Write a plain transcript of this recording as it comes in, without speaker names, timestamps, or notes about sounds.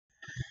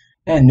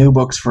and new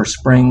books for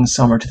spring,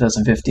 summer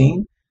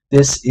 2015.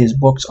 This is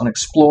books on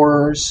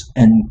explorers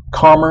and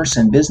commerce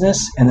and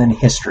business, and then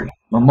history,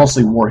 well,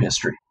 mostly war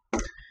history.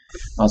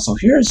 So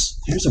here's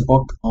a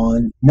book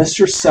on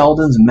Mr.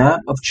 Selden's Map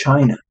of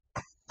China.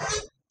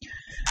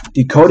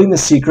 Decoding the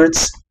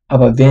Secrets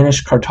of a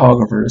Vanished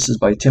Cartographer. This is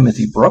by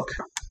Timothy Brooke.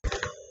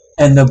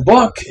 And the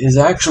book is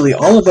actually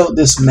all about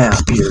this map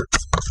here,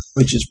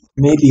 which is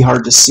maybe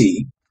hard to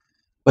see.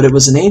 But it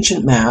was an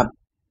ancient map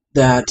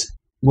that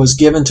was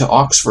given to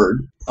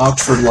Oxford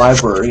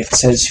Library. It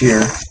says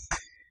here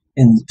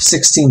in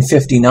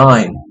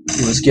 1659,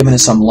 it was given to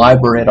some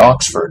library at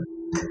Oxford.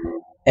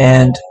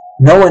 And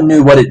no one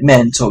knew what it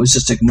meant, so it was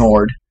just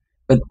ignored.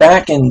 But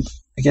back in,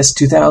 I guess,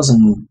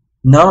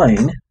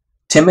 2009,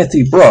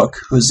 Timothy Brooke,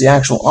 who's the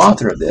actual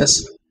author of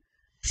this,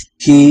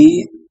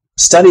 he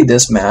studied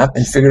this map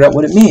and figured out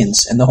what it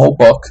means. And the whole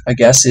book, I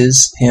guess,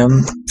 is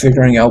him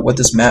figuring out what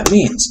this map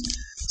means.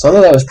 So I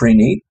thought that was pretty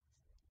neat.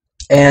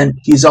 And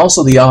he's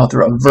also the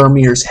author of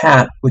Vermeer's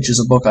Hat, which is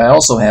a book I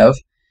also have,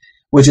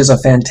 which is a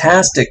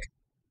fantastic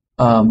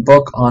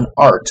book on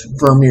art,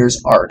 Vermeer's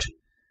art,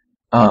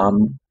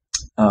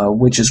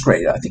 which is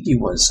great. I think he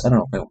was, I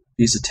don't know if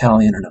he's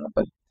Italian or not,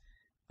 but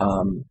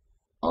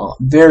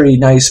very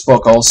nice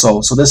book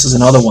also. So this is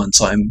another one,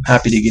 so I'm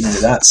happy to get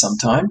into that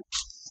sometime.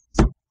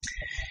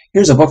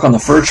 Here's a book on the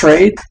fur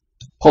trade,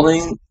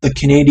 pulling the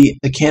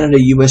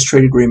Canada-U.S.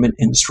 trade agreement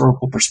in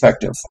historical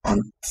perspective.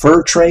 On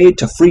fur trade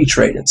to free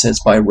trade, it says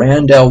by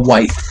Randall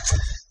White,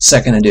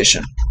 2nd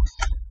edition.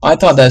 I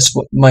thought that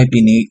might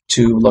be neat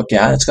to look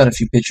at. It's got a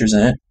few pictures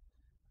in it.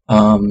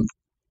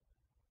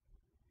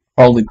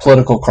 Probably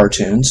political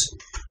cartoons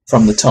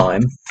from the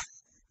time.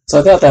 So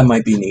I thought that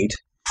might be neat.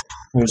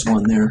 There's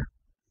one there.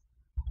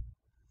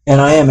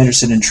 And I am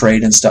interested in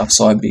trade and stuff,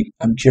 so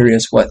I'm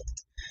curious what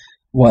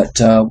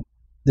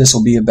this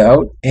will be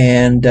about.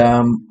 And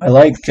I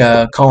like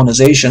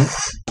colonization.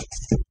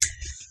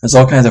 There's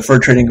all kinds of fur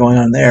trading going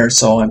on there,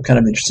 so I'm kind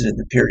of interested in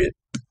the period.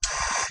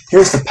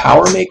 Here's The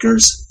Power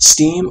Makers,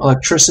 Steam,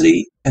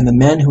 Electricity, and the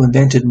Men Who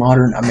Invented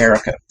Modern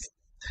America.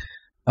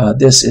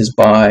 This is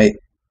by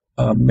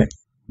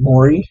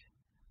Klein.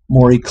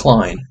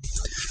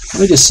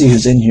 Let me just see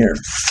who's in here.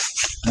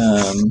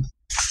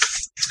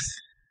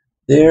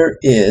 There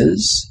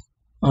is,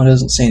 it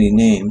doesn't say any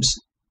names,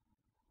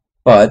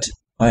 but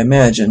I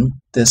imagine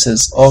this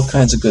has all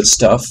kinds of good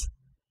stuff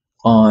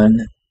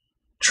on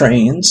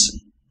trains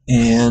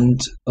and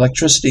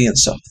electricity and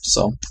stuff,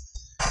 so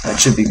that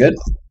should be good.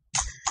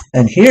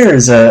 And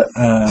here's a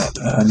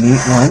neat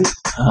one.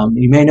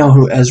 You may know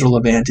who Ezra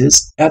Levant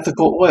is.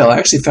 Ethical Oil. I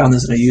actually found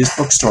this in a used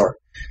bookstore.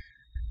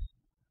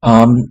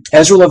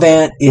 Ezra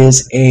Levant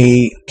is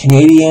a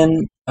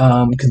Canadian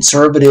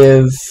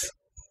conservative.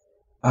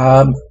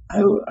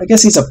 I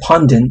guess he's a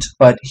pundit,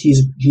 but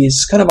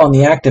he's kind of on the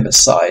activist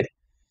side.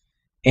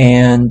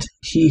 And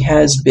he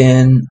has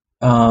been,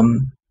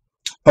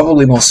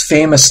 probably most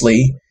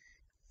famously,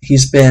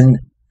 he's been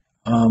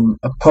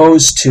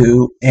opposed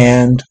to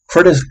and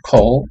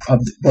critical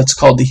of what's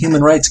called the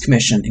Human Rights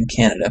Commission in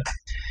Canada,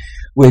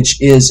 which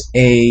is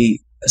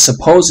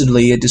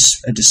supposedly a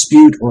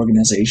dispute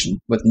organization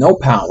with no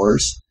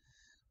powers.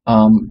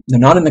 They're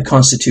not in the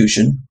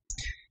Constitution,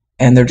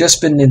 and they've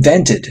just been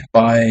invented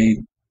by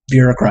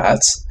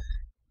bureaucrats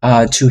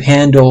to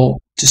handle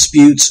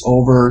disputes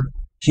over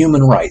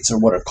human rights, or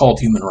what are called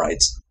human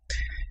rights.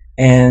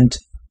 And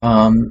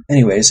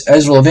anyways,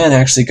 Ezra Levant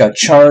actually got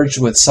charged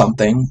with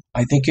something.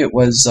 I think it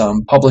was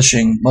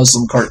publishing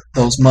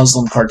those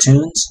Muslim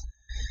cartoons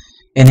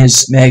in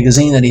his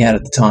magazine that he had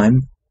at the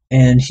time,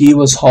 and he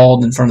was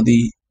hauled in front of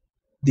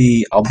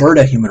the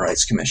Alberta Human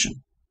Rights Commission.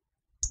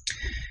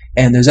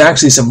 And there's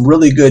actually some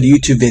really good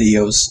YouTube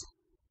videos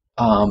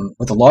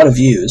with a lot of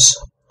views,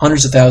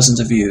 hundreds of thousands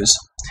of views,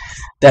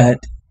 that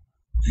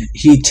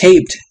he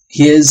taped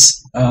his,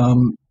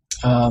 not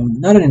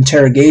an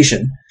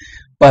interrogation,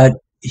 but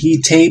he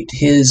taped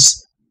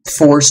his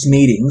forced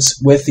meetings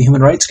with the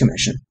Human Rights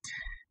Commission.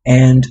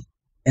 And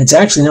it's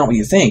actually not what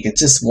you think.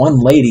 It's just one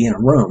lady in a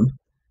room,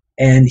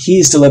 and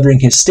he's delivering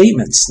his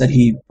statements that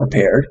he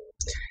prepared,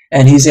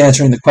 and he's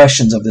answering the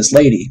questions of this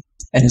lady,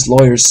 and his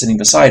lawyer's sitting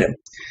beside him.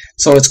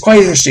 So it's quite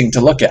interesting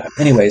to look at.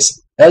 Anyways,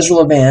 Ezra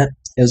Levant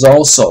is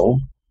also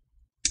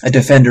a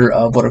defender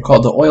of what are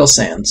called the oil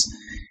sands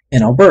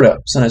in Alberta.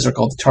 Sometimes they're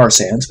called the tar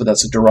sands, but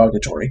that's a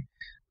derogatory.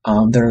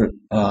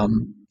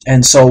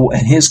 And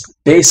his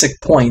basic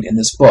point in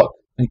this book,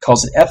 he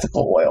calls it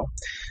ethical oil.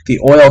 The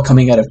oil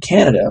coming out of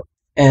Canada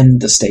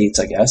and the States,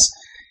 I guess,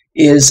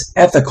 is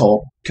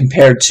ethical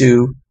compared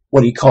to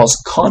what he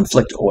calls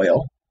conflict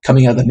oil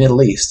coming out of the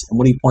Middle East. And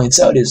what he points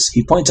out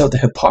the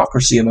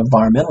hypocrisy of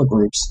environmental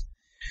groups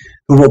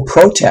who will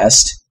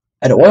protest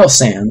at oil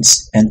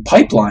sands and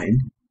pipeline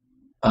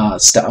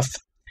stuff,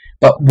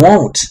 but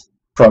won't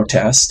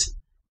protest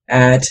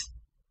at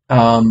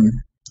what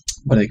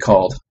are they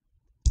called?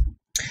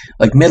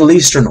 Like Middle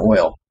Eastern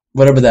oil,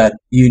 whatever that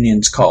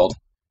union's called.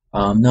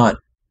 What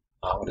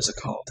is it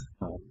called?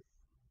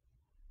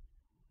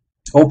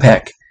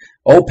 OPEC.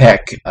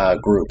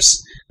 OPEC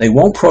groups. They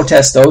won't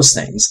protest those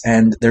things,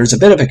 and there's a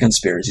bit of a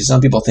conspiracy.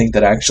 Some people think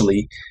that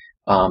actually,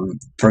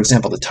 for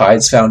example, the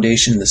Tides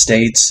Foundation in the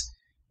States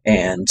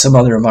and some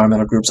other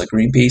environmental groups like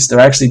Greenpeace, they're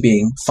actually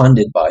being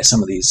funded by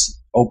some of these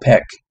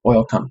OPEC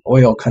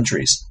oil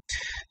countries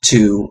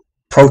to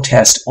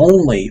protest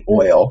only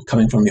oil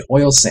coming from the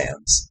oil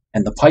sands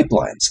and the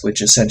pipelines,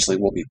 which essentially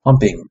will be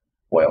pumping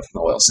oil from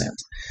the oil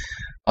sands.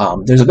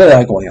 There's a bit of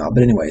that going on,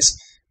 but anyways,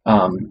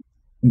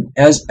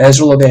 as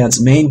Ezra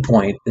Levant's main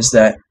point is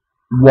that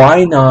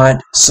why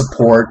not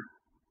support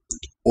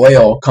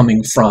oil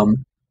coming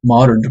from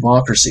modern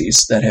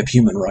democracies that have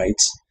human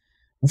rights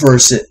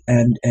versus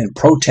and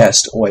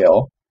protest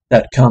oil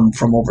that come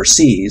from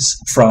overseas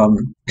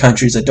from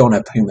countries that don't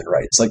have human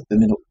rights, like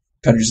the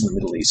countries in the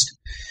Middle East.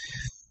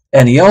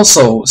 And he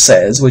also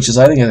says, which is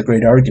I think a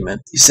great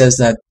argument, he says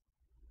that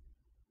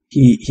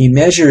he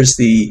measures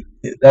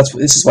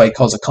this is why he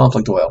calls it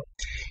conflict oil.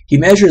 He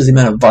measures the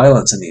amount of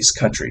violence in these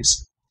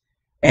countries,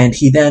 and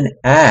he then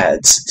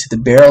adds to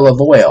the barrel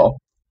of oil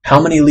how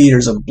many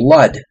liters of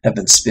blood have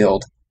been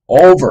spilled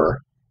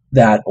over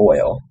that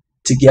oil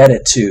to get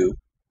it to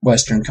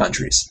Western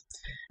countries.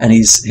 And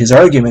his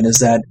argument is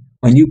that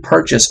when you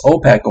purchase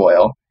OPEC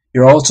oil,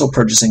 you're also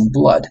purchasing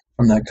blood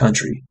from that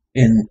country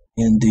in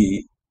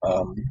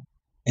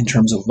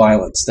terms of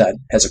violence that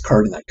has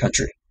occurred in that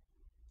country.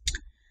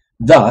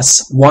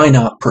 Thus, why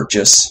not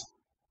purchase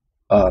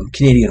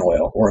Canadian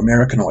oil or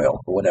American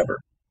oil or whatever?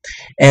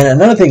 And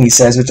another thing he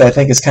says, which I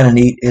think is kind of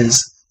neat,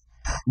 is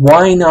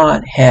why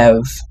not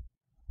have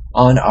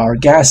on our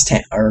gas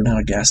tank, or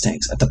not gas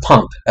tanks, at the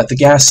pump, at the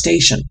gas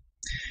station,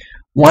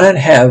 why not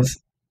have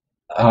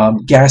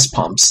gas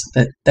pumps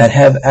that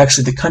have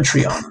actually the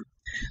country on them?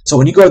 So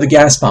when you go to the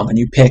gas pump and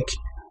you pick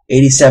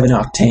 87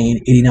 octane,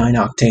 89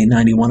 octane,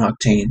 91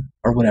 octane,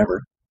 or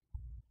whatever,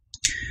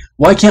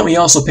 why can't we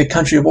also pick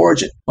country of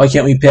origin? Why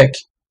can't we pick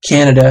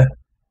Canada,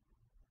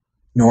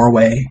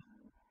 Norway,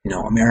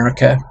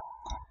 America,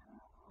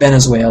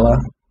 Venezuela,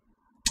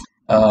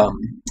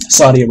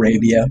 Saudi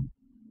Arabia,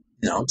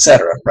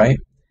 etc., right?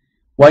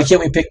 Why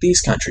can't we pick these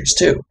countries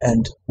too?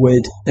 And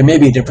there may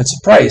be a difference in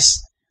price,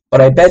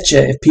 but I bet you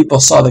if people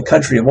saw the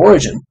country of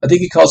origin, I think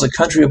he calls it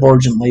country of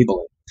origin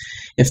labeling.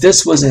 If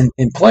this was in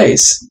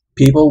place,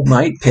 people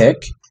might pick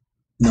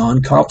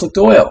non-conflict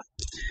oil.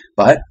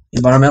 But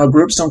environmental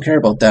groups don't care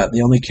about that.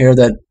 They only care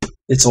that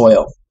it's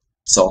oil.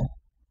 So,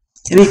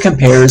 and he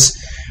compares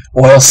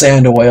oil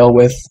sand oil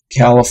with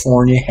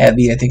California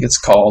heavy, I think it's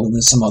called, and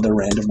there's some other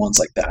random ones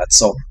like that.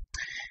 So,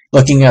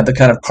 looking at the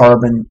kind of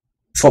carbon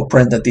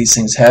footprint that these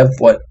things have,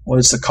 what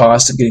is the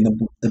cost of getting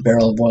the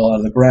barrel of oil out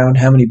of the ground?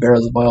 How many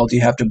barrels of oil do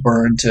you have to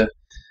burn to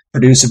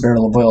produce a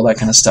barrel of oil? That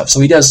kind of stuff. So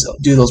he does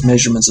do those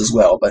measurements as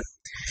well. But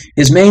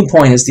his main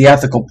point is the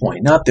ethical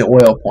point, not the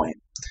oil point.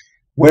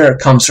 Where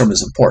it comes from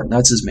is important.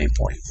 That's his main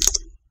point.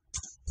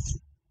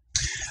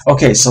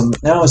 Okay, so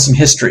now some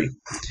history.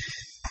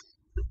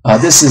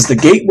 This is The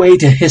Gateway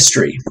to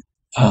History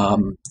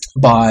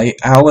by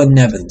Alan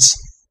Nevins.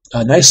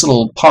 A nice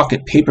little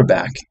pocket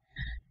paperback.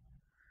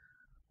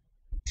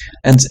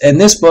 And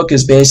this book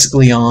is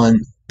basically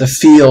on the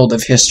field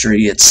of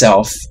history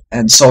itself.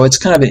 And so it's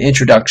kind of an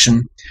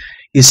introduction.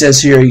 He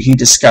says here he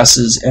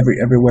discusses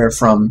everywhere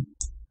from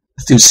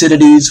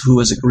Thucydides, who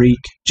was a Greek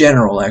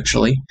general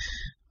actually,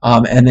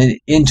 and then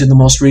into the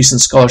most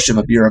recent scholarship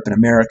of Europe and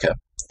America.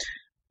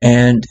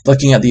 And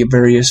looking at the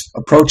various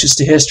approaches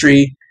to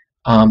history.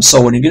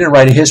 So when you're going to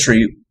write a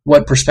history,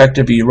 what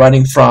perspective are you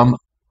writing from?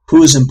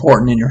 Who is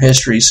important in your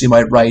history? So you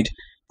might write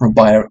from a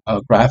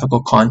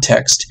biographical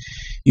context.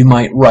 You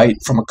might write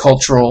from a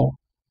cultural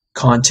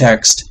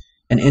context,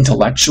 an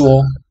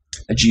intellectual,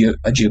 a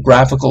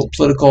geographical,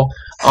 political.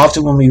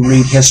 Often when we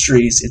read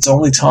histories, it's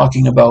only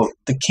talking about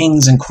the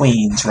kings and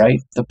queens, right?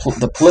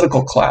 The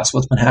political class,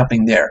 what's been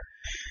happening there.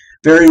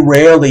 Very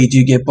rarely do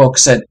you get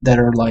books that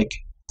are like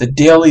the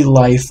daily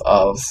life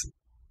of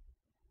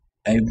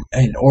an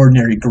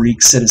ordinary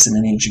Greek citizen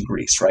in ancient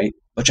Greece, right?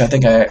 Which I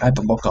think I have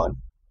a book on.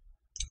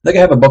 I think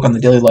I have a book on the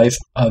daily life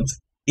of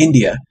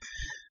India,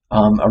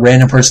 a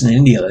random person in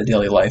India, the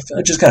daily life,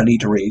 which is kind of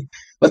neat to read.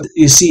 But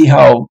you see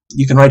how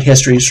you can write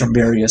histories from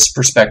various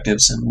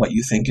perspectives and what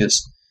you think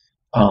is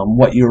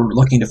what you're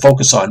looking to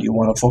focus on. Do you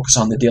want to focus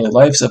on the daily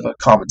lives of a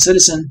common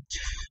citizen?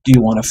 Do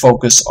you want to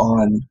focus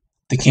on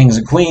the kings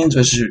and queens,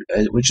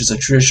 which is a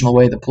traditional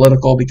way, the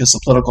political, because the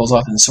political is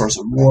often the source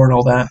of war and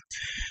all that?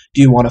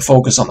 Do you want to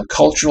focus on the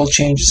cultural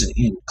changes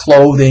in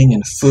clothing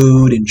and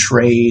food and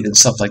trade and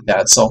stuff like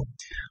that? So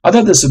I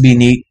thought this would be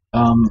neat,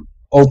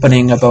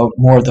 opening about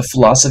more of the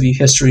philosophy of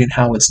history and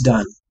how it's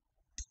done.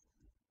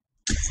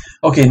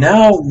 Okay,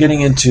 now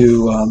getting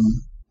into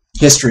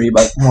history,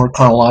 but more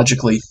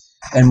chronologically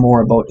and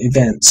more about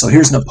events. So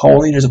here's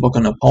Napoleon. Here's a book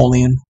on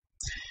Napoleon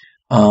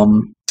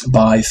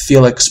by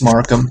Felix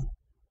Markham.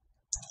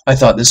 I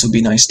thought this would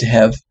be nice to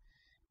have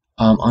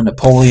on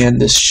Napoleon,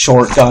 this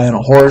short guy on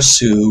a horse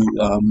who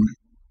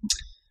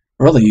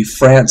really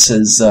France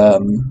is...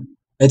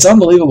 it's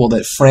unbelievable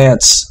that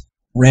France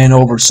ran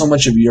over so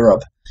much of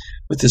Europe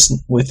with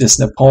this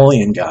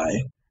Napoleon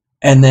guy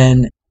And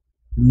then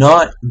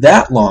not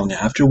that long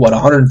after,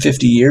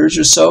 150 years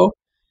or so,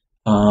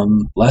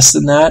 less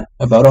than that,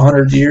 about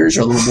 100 years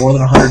or a little more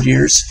than 100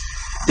 years,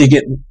 they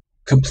get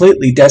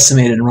completely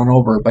decimated and run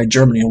over by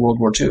Germany in World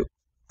War II.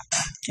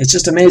 It's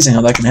just amazing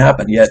how that can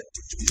happen, yet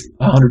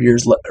 100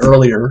 years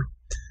earlier,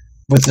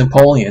 with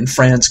Napoleon,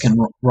 France can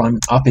run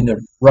up into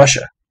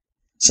Russia.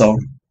 So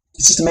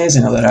it's just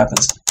amazing how that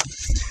happens.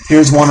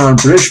 Here's one on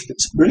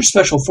British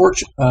Special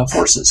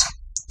Forces.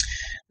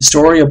 The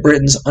Story of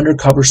Britain's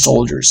Undercover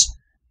Soldiers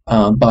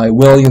by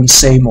William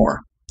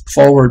Seymour.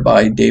 Forward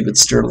by David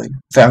Sterling,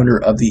 founder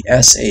of the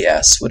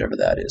SAS, whatever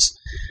that is.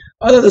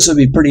 I thought this would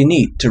be pretty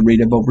neat to read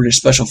about British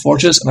Special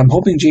Forces, and I'm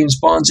hoping James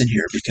Bond's in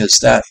here because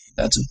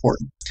that's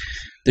important.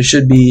 There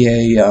should be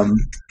an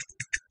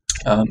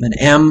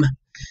M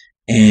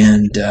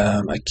and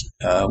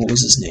what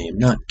was his name?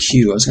 Not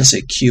Q. I was going to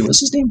say Q.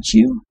 Was his name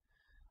Q?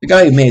 The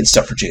guy who made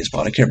stuff for James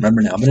Bond. I can't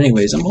remember now. But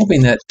anyways, I'm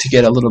hoping that to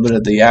get a little bit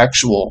of the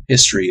actual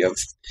history of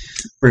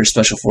British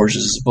Special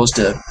Forces as opposed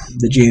to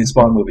the James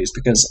Bond movies,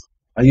 because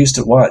I used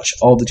to watch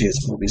all the James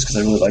Bond movies because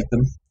I really liked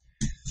them.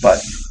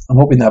 But I'm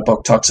hoping that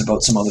book talks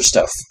about some other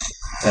stuff.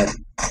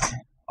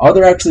 Are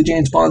there actually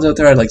James Bonds out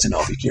there? I'd like to know.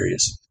 I'd be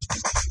curious.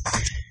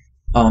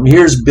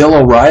 Here's Bill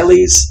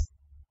O'Reilly's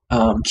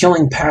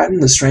Killing Patton,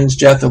 The Strange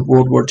Death of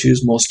World War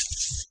II's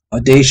Most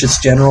Audacious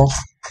General.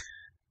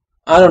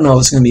 I don't know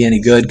if it's going to be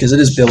any good because it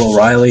is Bill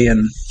O'Reilly,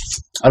 and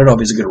I don't know if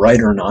he's a good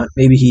writer or not.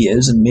 Maybe he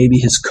is, and maybe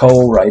his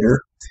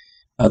co-writer,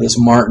 this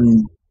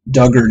Martin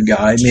Duggard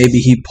guy, maybe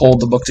he pulled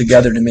the book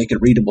together to make it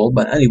readable.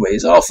 But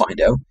anyways, I'll find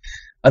out.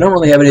 I don't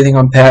really have anything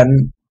on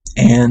Patton,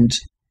 and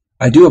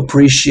I do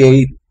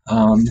appreciate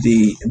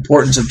the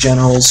importance of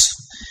generals.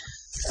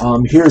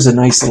 Here's a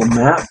nice little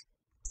map.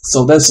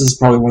 So this is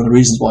probably one of the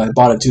reasons why I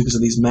bought it too, because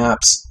of these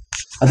maps.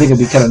 I think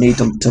it'd be kind of neat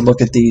to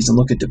look at these and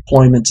look at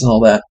deployments and all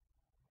that.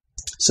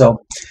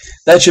 So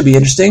that should be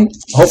interesting.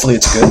 Hopefully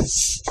it's good.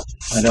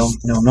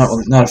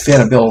 I'm not a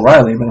fan of Bill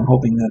O'Reilly, but I'm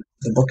hoping that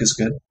the book is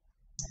good.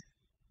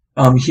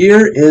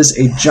 Here is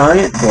a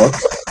giant book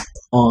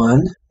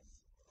on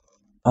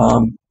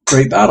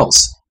great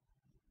battles,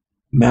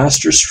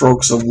 Master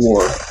Strokes of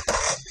War.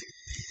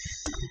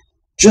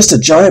 Just a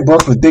giant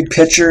book with big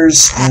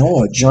pictures.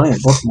 A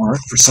giant bookmark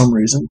for some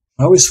reason.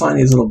 I always find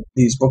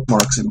these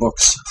bookmarks in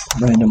books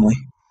randomly.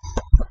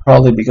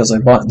 Probably because I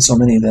bought in so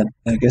many that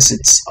I guess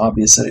it's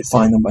obvious that I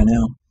find them by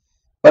now.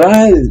 But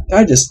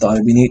I just thought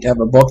it'd be neat to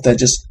have a book that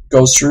just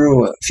goes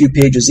through a few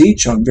pages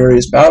each on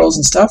various battles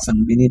and stuff, and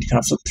it'd be neat to kind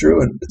of flip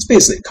through. And it's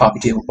basically a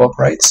coffee table book,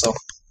 right? So,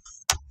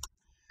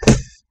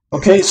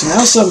 okay, so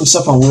now some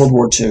stuff on World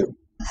War II.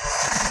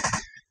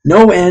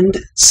 No End,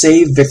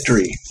 Save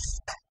Victory.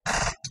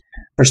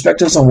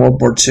 Perspectives on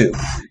World War II.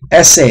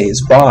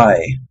 Essays by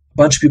a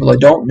bunch of people I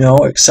don't know,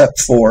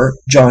 except for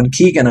John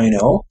Keegan I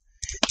know.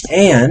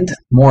 And,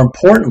 more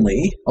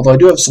importantly, although I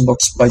do have some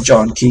books by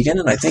John Keegan,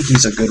 and I think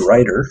he's a good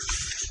writer,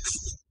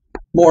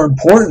 more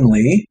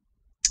importantly,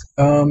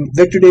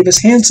 Victor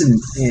Davis Hanson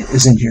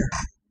is in here,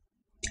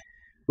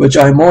 which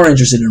I'm more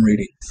interested in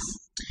reading.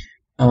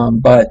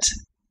 But,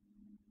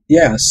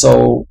 yeah,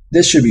 so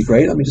this should be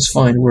great. Let me just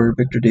find where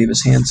Victor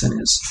Davis Hanson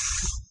is.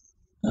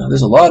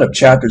 There's a lot of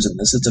chapters in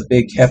this. It's a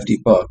big, hefty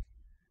book.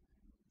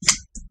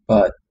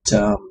 But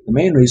the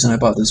main reason I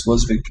bought this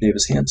was Victor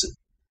Davis Hanson.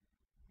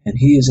 And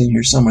he is in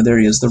here somewhere. There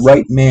he is. The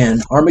Right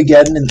Man.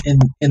 Armageddon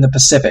in the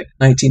Pacific,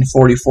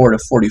 1944 to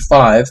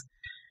 45.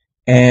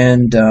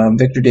 And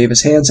Victor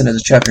Davis Hanson has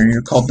a chapter in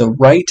here called The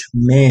Right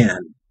Man.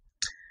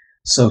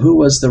 So who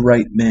was the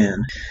right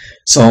man?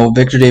 So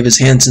Victor Davis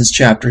Hanson's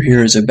chapter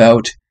here is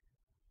about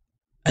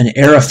an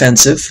air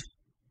offensive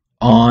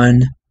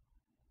on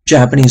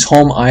Japanese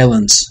home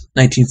islands,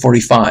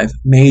 1945.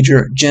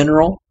 Major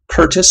General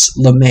Curtis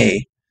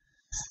LeMay.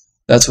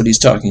 That's what he's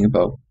talking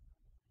about.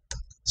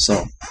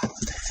 So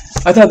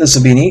I thought this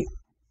would be neat.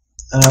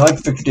 And I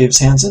like Victor Davis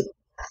Hanson.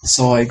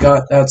 So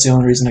that's the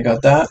only reason I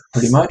got that,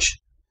 pretty much.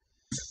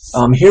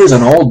 Here's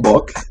an old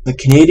book, The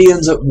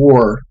Canadians at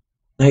War,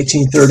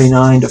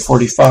 1939 to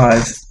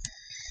 45.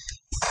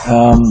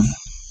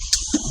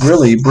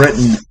 Really,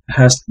 Britain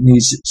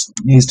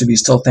needs to be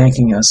still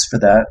thanking us for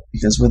that,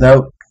 because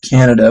without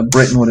Canada,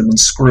 Britain would have been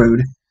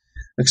screwed,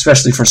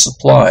 especially for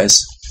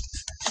supplies.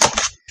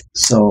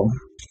 So,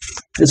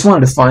 just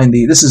wanted to find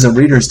this is a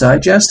Reader's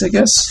Digest, I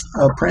guess,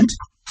 print.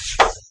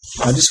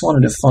 I just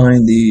wanted to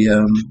find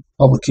the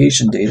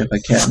publication date if I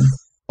can.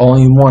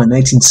 Volume 1,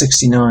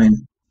 1969.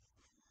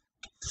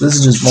 This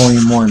is just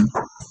Volume 1.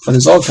 But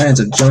there's all kinds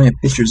of giant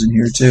pictures in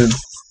here, too,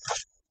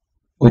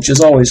 which is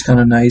always kind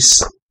of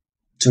nice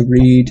to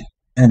read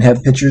and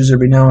have pictures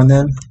every now and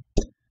then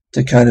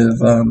to kind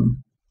of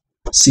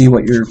see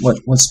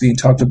what's being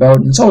talked about.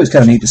 And it's always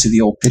kind of neat to see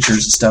the old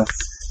pictures and stuff.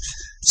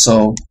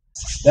 So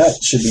that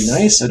should be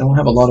nice. I don't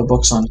have a lot of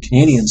books on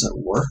Canadians at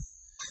war,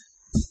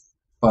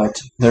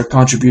 but their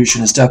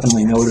contribution is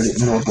definitely noted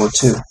in World War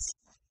II.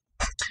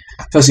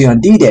 Especially on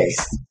D-Day.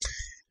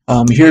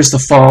 Here's The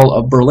Fall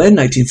of Berlin,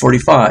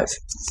 1945,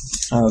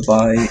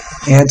 by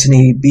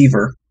Anthony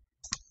Beevor.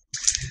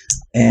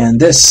 And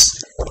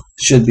this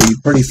should be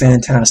pretty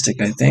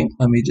fantastic, I think.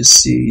 Let me just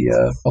see.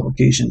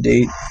 Publication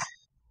date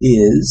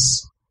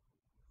is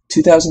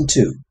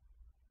 2002.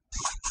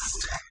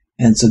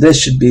 And so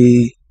this should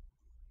be,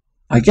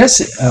 I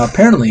guess,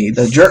 apparently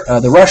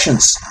the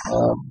Russians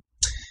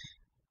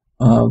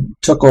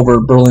took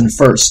over Berlin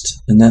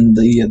first, and then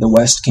the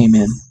West came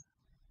in.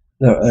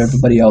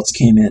 Everybody else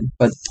came in.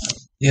 But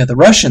yeah, the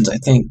Russians, I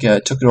think,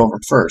 took it over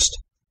first.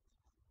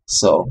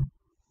 So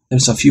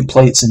there's a few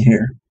plates in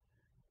here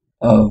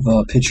of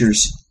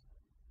pictures.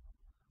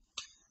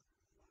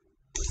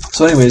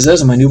 So anyways,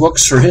 those are my new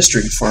books for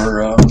history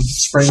for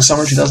spring,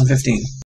 summer 2015.